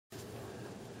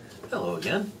Hello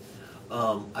again.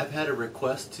 I've had a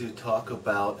request to talk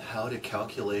about how to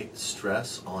calculate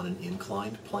stress on an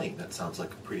inclined plane. That sounds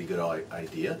like a pretty good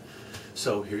idea.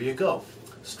 So here you go.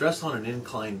 Stress on an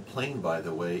inclined plane, by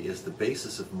the way, is the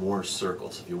basis of Moore's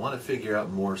circle. So if you want to figure out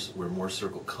where Moore's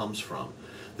circle comes from,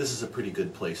 this is a pretty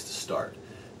good place to start.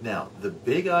 Now, the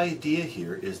big idea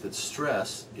here is that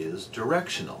stress is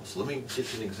directional. So let me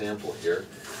get you an example here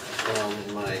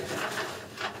from my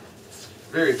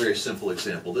very, very simple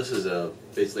example. This is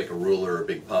basically like a ruler or a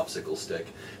big popsicle stick.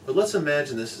 But let's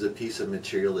imagine this is a piece of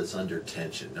material that's under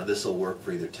tension. Now this will work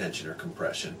for either tension or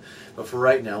compression. But for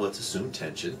right now, let's assume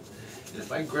tension. And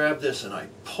if I grab this and I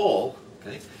pull,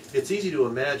 okay, it's easy to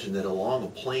imagine that along a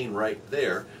plane right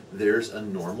there, there's a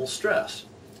normal stress.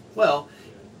 Well,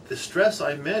 the stress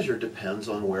I measure depends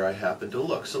on where I happen to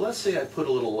look. So let's say I put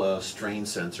a little strain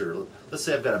sensor. Let's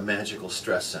say I've got a magical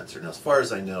stress sensor. Now, as far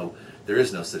as I know, there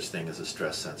is no such thing as a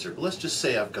stress sensor, but let's just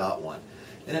say I've got one.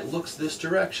 And it looks this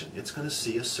direction. It's going to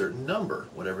see a certain number,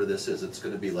 whatever this is. It's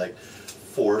going to be like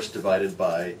force divided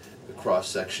by the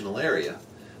cross-sectional area.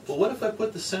 But what if I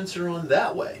put the sensor on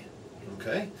that way,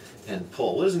 okay, and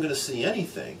pull? Well, it isn't going to see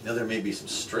anything. Now, there may be some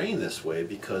strain this way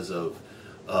because of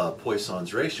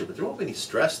Poisson's ratio, but there won't be any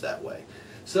stress that way.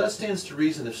 So that stands to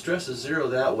reason if stress is 0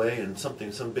 that way and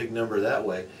some big number that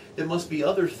way, it must be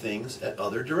other things at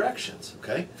other directions,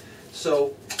 okay?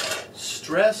 So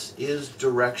stress is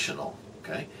directional,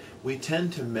 okay? We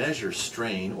tend to measure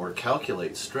strain or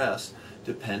calculate stress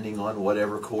depending on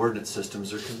whatever coordinate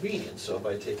systems are convenient. So if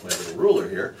I take my little ruler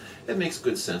here, it makes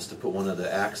good sense to put one of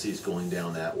the axes going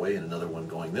down that way and another one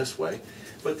going this way.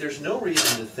 But there's no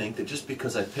reason to think that just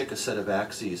because I pick a set of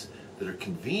axes that are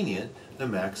convenient, the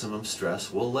maximum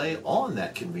stress will lay on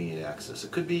that convenient axis.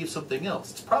 It could be something else.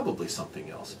 It's probably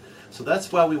something else. So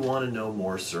that's why we want to know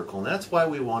Moore's circle, and that's why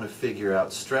we want to figure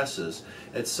out stresses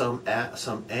at some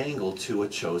angle to a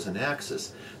chosen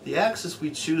axis. The axis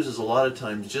we choose is a lot of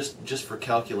times just for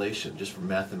calculation, just for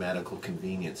mathematical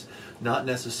convenience, not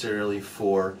necessarily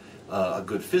for a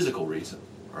good physical reason.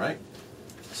 All right?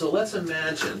 So let's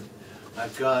imagine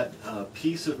I've got a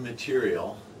piece of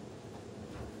material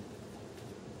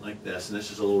like this, and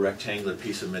this is a little rectangular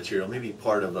piece of material, maybe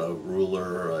part of a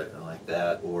ruler or like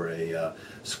that, or a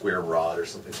square rod or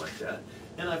something like that.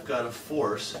 And I've got a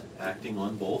force acting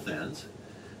on both ends.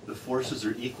 The forces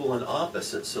are equal and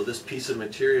opposite, so this piece of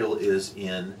material is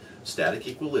in static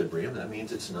equilibrium. That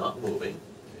means it's not moving.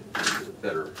 There's a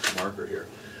better marker here.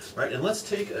 Right, and let's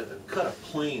cut a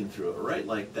plane through it, right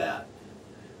like that,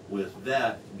 with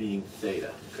that being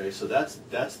theta. Okay, so that's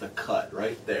the cut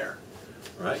right there.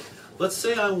 Right? Let's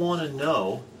say I want to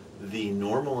know the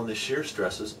normal and the shear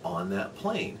stresses on that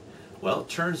plane. Well, it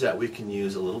turns out we can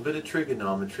use a little bit of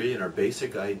trigonometry and our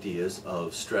basic ideas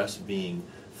of stress being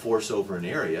force over an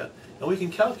area, and we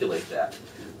can calculate that.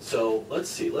 So let's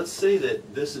see. Let's say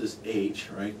that this is H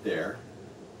right there.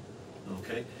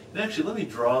 Okay. And actually, let me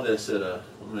draw this I'm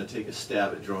going to take a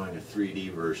stab at drawing a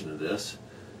 3D version of this.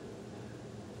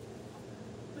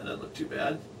 That doesn't look too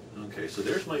bad. Okay, so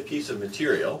there's my piece of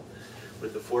material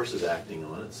with the forces acting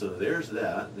on it. So there's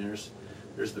that, and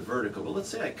there's the vertical. But let's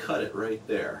say I cut it right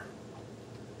there.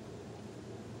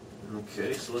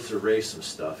 Okay, so let's erase some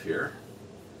stuff here.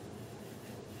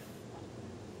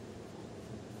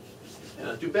 Yeah,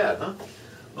 not too bad, huh?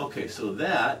 Okay, so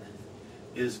that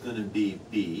is going to be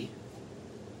B.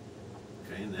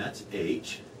 Okay, and that's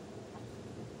H.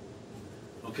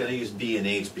 Okay, I use B and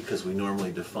H because we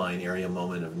normally define area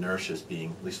moment of inertia as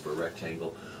being, at least for a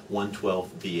rectangle, 1/12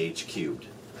 BH cubed.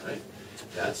 Right?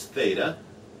 That's theta.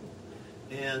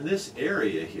 And this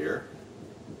area here,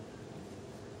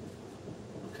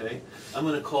 okay, I'm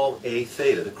going to call A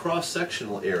theta, the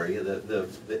cross-sectional area,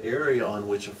 the area on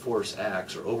which a force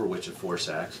acts or over which a force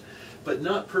acts, but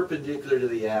not perpendicular to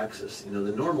the axis. You know,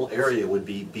 the normal area would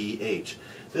be BH.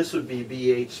 This would be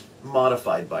BH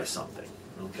modified by something.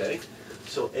 Okay?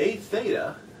 So A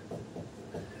theta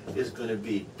is going to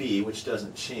be B, which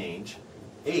doesn't change,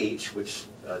 H, which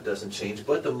doesn't change,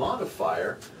 but the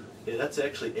modifier, that's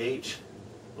actually H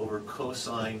over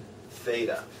cosine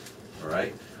theta, all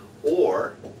right?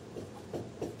 Or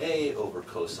A over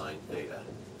cosine theta,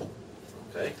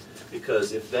 okay?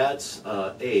 Because if that's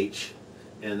H,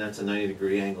 and that's a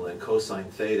 90-degree angle, and cosine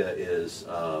theta is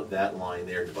that line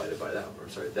there divided by that, or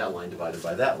sorry, that line divided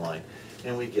by that line,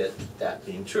 and we get that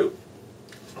being true.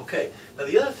 Okay, now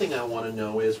the other thing I want to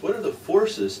know is what are the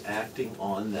forces acting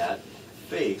on that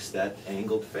face, that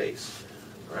angled face?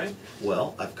 All right,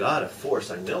 well, I've got a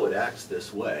force. I know it acts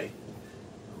this way.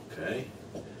 Okay,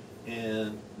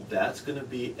 and that's going to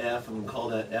be F. I'm going to call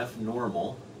that F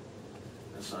normal.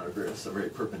 That's not very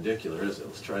perpendicular, is it?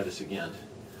 Let's try this again.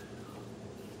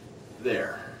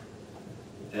 there.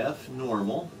 F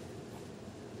normal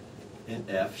and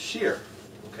F shear.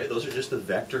 Okay, those are just the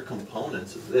vector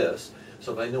components of this.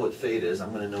 So if I know what theta is,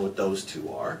 I'm going to know what those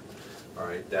two are. All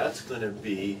right, that's going to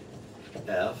be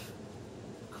F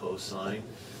cosine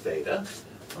theta.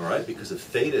 All right, because if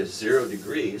theta is 0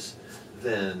 degrees,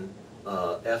 then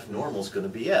F normal is going to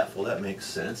be F. Well, that makes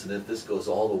sense. And if this goes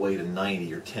all the way to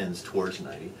 90 or tends towards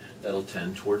 90, that'll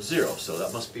tend towards 0. So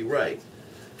that must be right.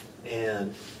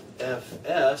 And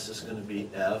Fs is going to be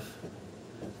F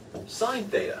sine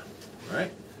theta,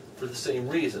 right? For the same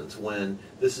reasons. When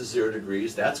this is 0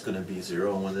 degrees, that's going to be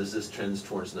 0. And when this tends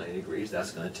towards 90 degrees,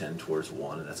 that's going to tend towards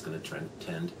 1. And that's going to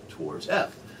tend towards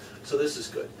F. So this is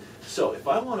good. So if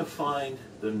I want to find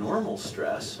the normal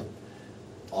stress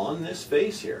on this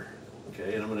face here,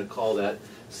 okay, and I'm going to call that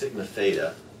sigma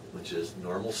theta, which is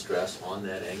normal stress on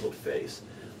that angled face,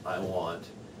 I want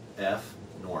F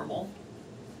normal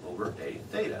over A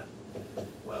theta.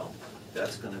 Well,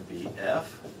 that's going to be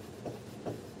F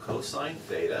cosine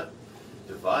theta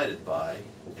divided by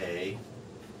A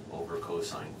over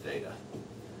cosine theta.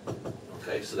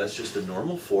 Okay, so that's just the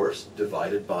normal force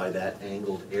divided by that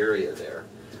angled area there.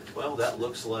 Well, that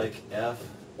looks like F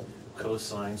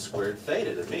cosine squared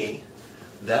theta to me.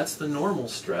 That's the normal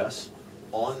stress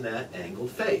on that angled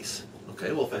face.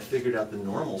 Okay, well, if I figured out the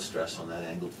normal stress on that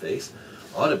angled face,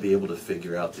 I ought to be able to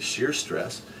figure out the shear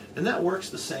stress, and that works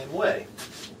the same way.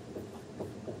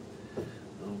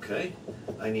 Okay,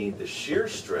 I need the shear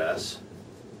stress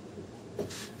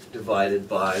divided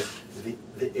by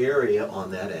the area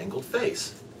on that angled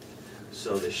face.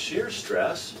 So the shear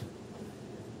stress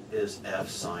is F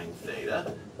sine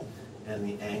theta, and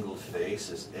the angled face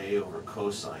is A over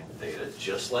cosine theta,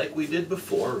 just like we did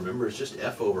before. Remember, it's just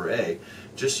F over A,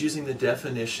 just using the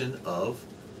definition of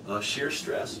shear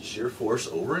stress, shear force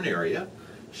over an area,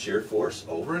 shear force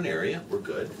over an area, we're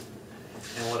good.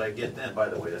 And what I get then, by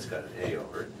the way, that's got an A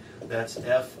over it, that's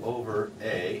F over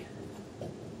A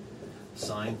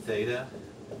sine theta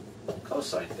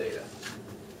cosine theta,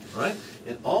 right?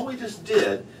 And all we just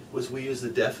did was we used the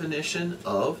definition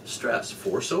of stress,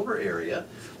 force over area.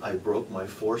 I broke my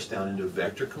force down into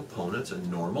vector components, a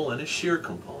normal and a shear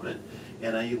component,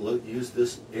 and I used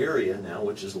this area now,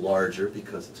 which is larger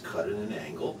because it's cut at an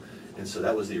angle, and so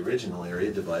that was the original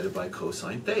area divided by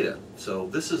cosine theta. So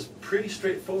this is pretty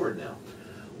straightforward now.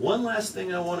 One last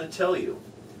thing I want to tell you,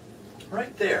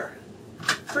 right there,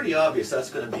 pretty obvious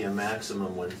that's going to be a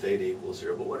maximum when theta equals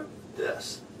 0, but what about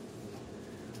this?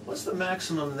 What's the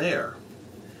maximum there?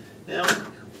 Now,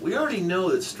 we already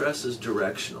know that stress is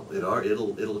directional.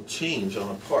 It'll change on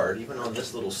a part, even on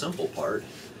this little simple part,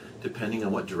 depending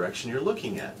on what direction you're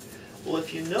looking at. Well,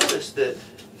 if you notice that,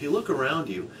 if you look around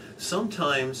you,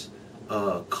 sometimes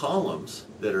columns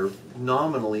that are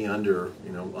nominally under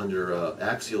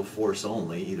axial force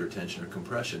only, either tension or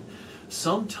compression,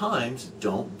 sometimes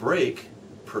don't break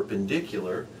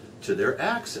perpendicular to their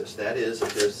axis. That is,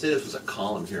 if say this was a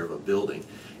column here of a building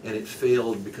and it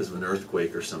failed because of an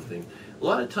earthquake or something, a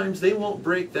lot of times they won't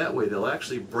break that way. They'll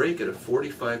actually break at a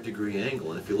 45-degree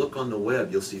angle. And if you look on the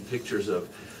web, you'll see pictures of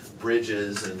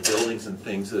bridges and buildings and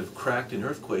things that have cracked in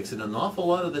earthquakes, and an awful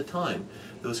lot of the time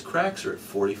those cracks are at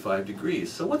 45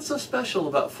 degrees. So what's so special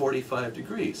about 45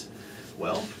 degrees?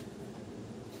 Well,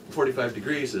 45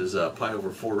 degrees is pi over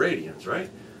 4 radians, right?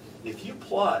 If you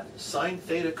plot sine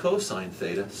theta, cosine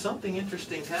theta, something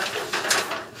interesting happens.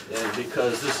 And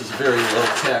because this is very low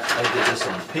tech, I did this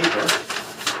on paper.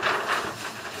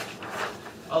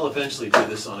 I'll eventually do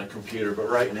this on a computer, but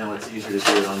right now it's easier to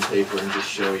do it on paper and just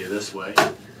show you this way.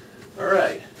 All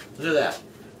right, look at that.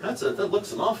 That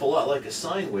looks an awful lot like a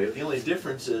sine wave. The only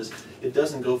difference is it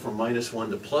doesn't go from -1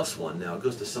 to +1 now. It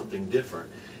goes to something different.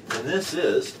 And this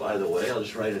is, by the way, I'll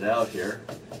just write it out here.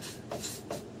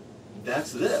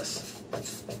 That's this.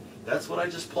 That's what I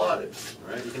just plotted.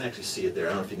 All right, you can actually see it there. I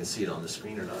don't know if you can see it on the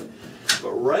screen or not.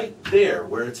 But right there,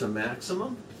 where it's a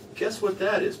maximum, guess what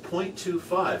that is?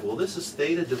 0.25. Well, this is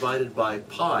theta divided by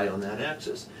pi on that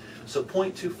axis. So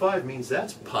 0.25 means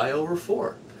that's pi over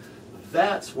 4.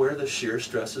 That's where the shear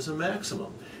stress is a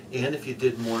maximum. And if you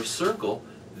did Moore's circle,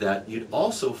 that you'd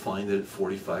also find that at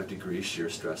 45 degrees shear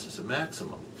stress is a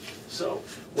maximum. So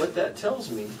what that tells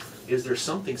me is there's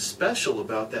something special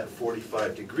about that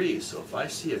 45 degrees. So if I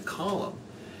see a column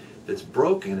that's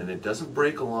broken and it doesn't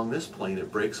break along this plane, it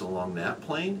breaks along that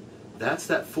plane, that's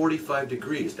that 45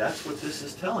 degrees. That's what this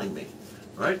is telling me,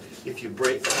 right? If you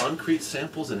break concrete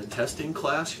samples in a testing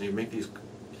class, you make these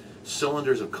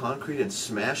cylinders of concrete and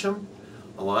smash them,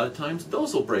 a lot of times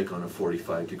those will break on a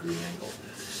 45-degree angle.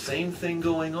 Same thing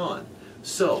going on.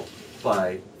 So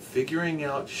by figuring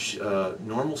out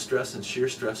normal stress and shear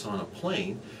stress on a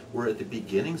plane, we're at the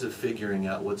beginnings of figuring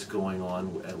out what's going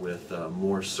on with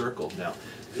Moore's circle. Now,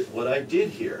 what I did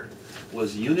here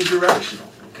was unidirectional.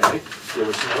 Okay, there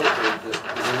was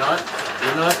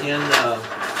we're not in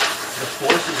the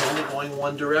force is only going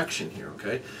one direction here.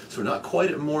 Okay, so we're not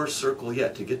quite at Moore's circle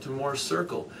yet. To get to Moore's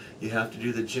circle, you have to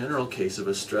do the general case of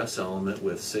a stress element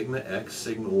with sigma x,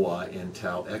 sigma y, and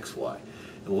tau xy.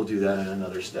 And we'll do that in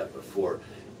another step. But for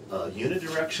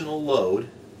unidirectional load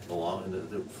along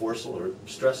the force or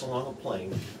stress along a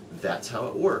plane, that's how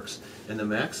it works. And the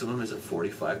maximum is at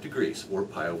 45 degrees, or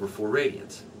pi over 4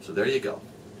 radians. So there you go.